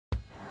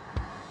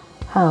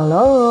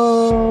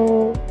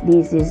Hello,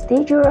 this is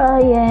Teacher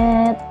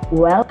Ayat.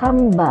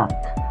 Welcome back.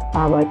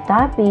 Our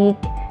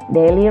topic,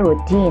 daily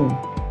routine,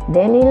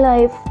 daily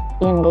life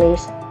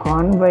English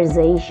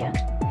conversation.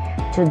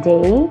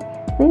 Today,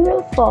 we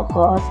will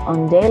focus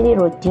on daily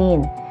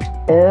routine,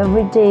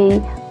 everyday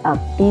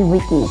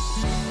activities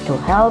to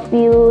help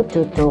you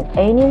to talk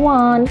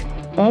anyone,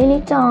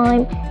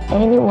 anytime,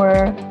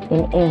 anywhere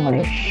in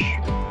English.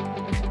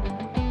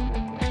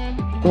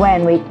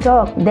 When we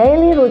talk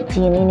daily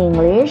routine in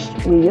English,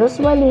 we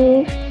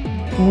usually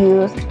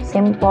use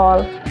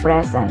simple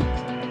present.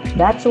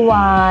 That's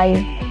why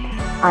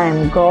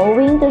I'm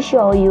going to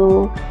show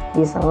you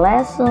this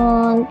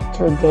lesson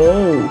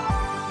today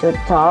to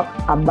talk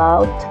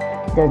about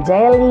the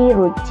daily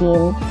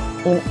routine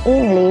in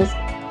English.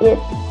 It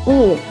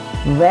is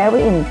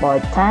very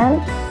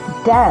important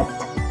that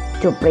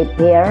to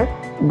prepare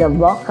the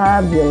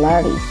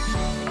vocabulary.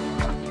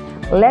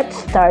 Let's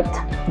start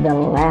the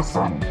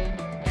lesson.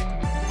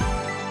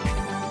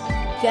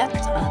 Get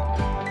up.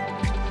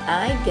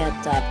 I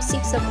get up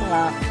 6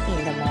 o'clock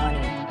in the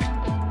morning.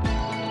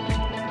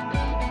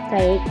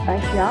 Take a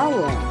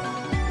shower.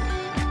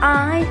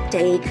 I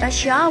take a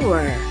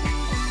shower.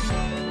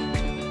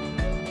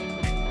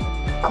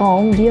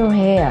 Comb your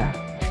hair.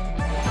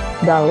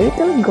 The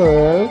little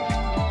girl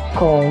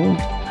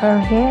combed her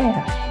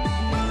hair.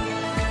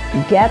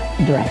 Get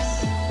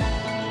dressed.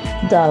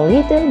 The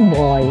little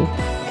boy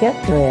get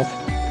dressed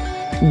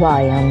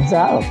by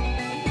himself.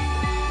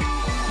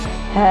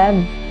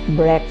 Have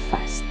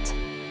breakfast.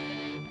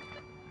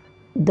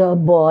 The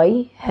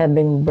boy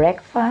having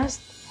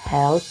breakfast,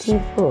 healthy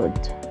food.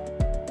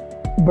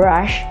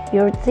 Brush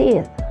your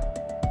teeth.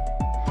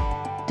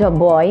 The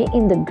boy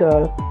and the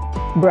girl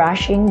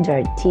brushing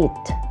their teeth.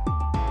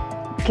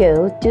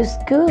 Go to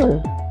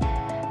school.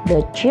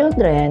 The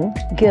children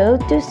go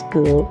to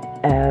school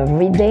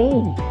every day.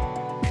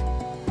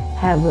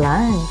 Have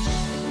lunch.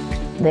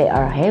 They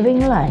are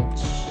having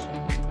lunch.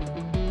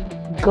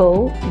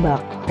 Go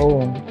back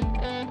home.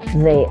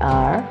 They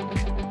are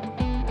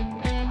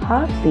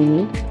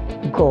happy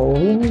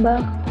going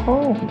back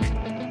home.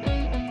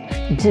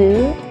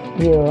 Do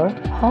your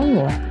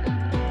homework.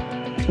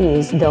 He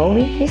is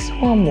doing his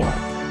homework.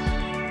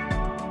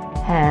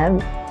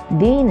 Have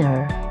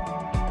dinner.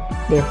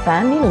 The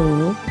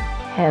family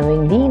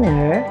having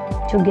dinner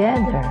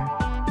together.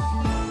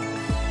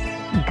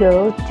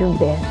 Go to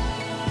bed.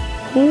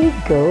 He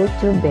go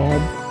to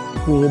bed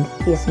with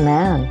his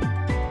man.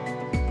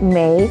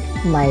 Make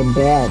my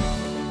bed.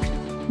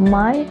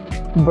 My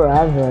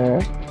brother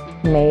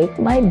make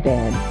my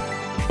bed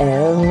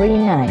every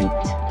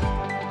night.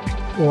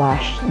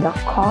 Wash the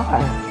car.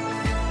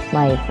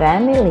 My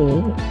family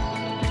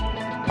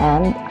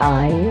and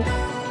I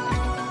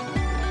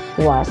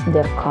wash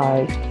the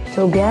car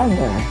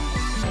together.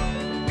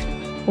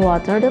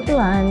 Water the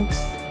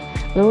plants.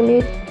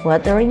 Lulit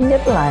watering the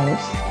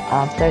plants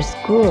after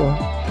school.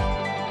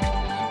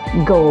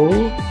 Go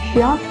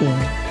shopping.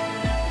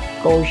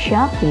 Go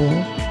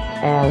shopping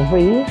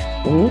every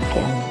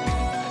weekend.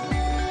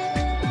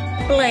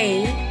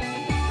 Play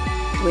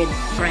with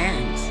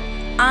friends.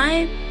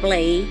 I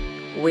play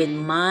with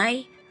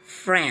my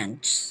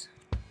friends.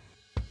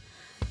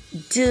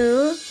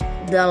 Do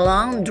the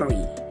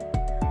laundry.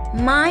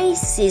 My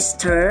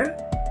sister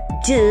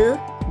do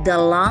the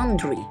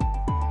laundry.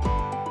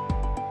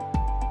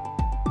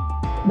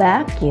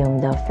 Vacuum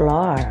the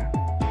floor.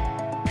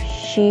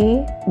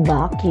 She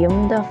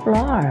vacuum the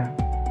floor.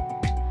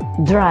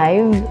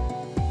 Drive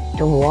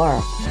to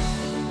work.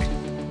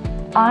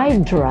 I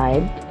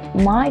drive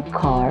my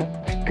car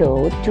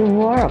go to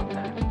work.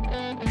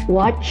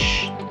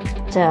 Watch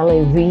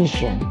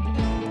television.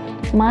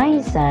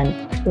 My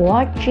son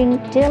watching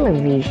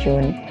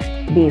television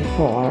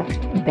before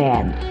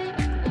bed.